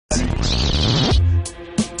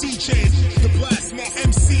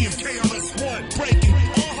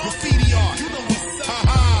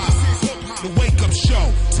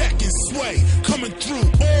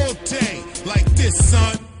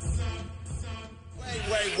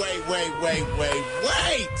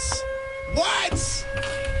What?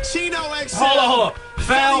 Chino XL. Hold up.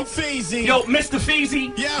 Val, Feezy. yo, Mr.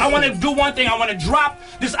 Feezy, Yeah. I want to do one thing. I want to drop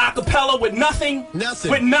this acapella with nothing.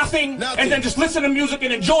 With nothing. And then just listen to music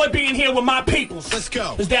and enjoy being here with my peoples. Let's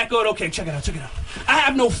go. Is that good? Okay, check it out, I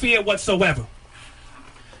have no fear whatsoever.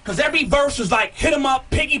 Because every verse is like hit 'em up,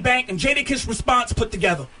 piggy bank, and Jadakiss response put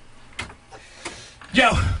together. Yo,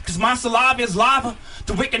 because my saliva is lava,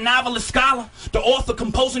 the wicked novelist scholar, the author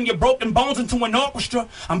composing your broken bones into an orchestra.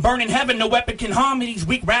 I'm burning heaven, no weapon can harm me. These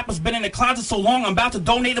weak rappers been in the closet so long, I'm about to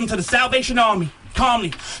donate them to the Salvation Army.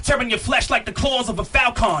 Calmly, tearing your flesh like the claws of a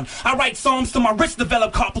falcon. I write psalms till my wrist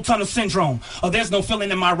develop carpal tunnel syndrome. Oh, there's no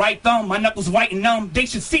feeling in my right thumb. My knuckles white and numb. They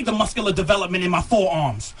should see the muscular development in my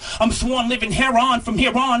forearms. I'm sworn living hereon from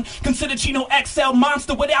here on. Consider Chino XL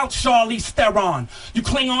monster without Charlize Theron. You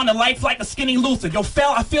cling on to life like a skinny Luther. Yo,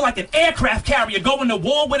 fell, I feel like an aircraft carrier going to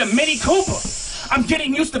war with a Mini Cooper. I'm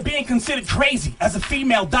getting used to being considered crazy as a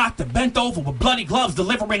female doctor, bent over with bloody gloves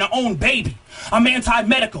delivering her own baby. I'm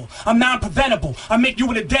anti-medical, I'm non-preventable, I make you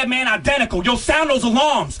and a dead man identical. Yo, sound those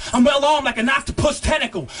alarms, I'm well armed like an octopus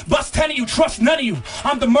tentacle. Bust 10 of you, trust none of you.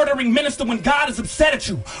 I'm the murdering minister when God is upset at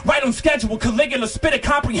you. Right on schedule, Caligula, spit it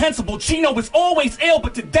comprehensible. Chino is always ill,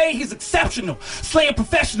 but today he's exceptional. Slaying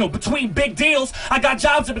professional, between big deals, I got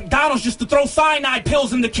jobs at McDonald's just to throw cyanide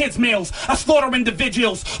pills in the kids' meals. I slaughter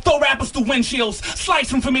individuals, throw rappers through windshields, slice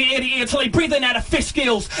them from ear to ear till they breathing out of fish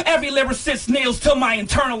skills. Every lyricist kneels till my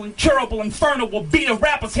internal incurable inferno will beat a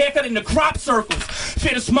rapper's haircut in the crop circles.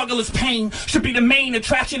 Fear the smuggler's pain should be the main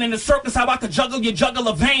attraction in the circus. How I could juggle your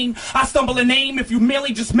jugular vein. I stumble a name if you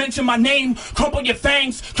merely just mention my name. Crumple your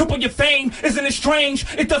fangs, cripple your fame. Isn't it strange?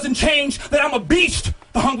 It doesn't change that I'm a beast,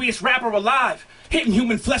 the hungriest rapper alive, hitting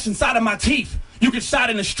human flesh inside of my teeth. You get shot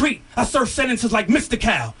in the street. I serve sentences like Mr.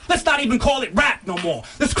 Cow. Let's not even call it rap no more.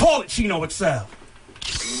 Let's call it Chino XL.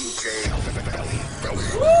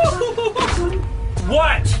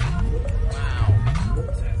 What?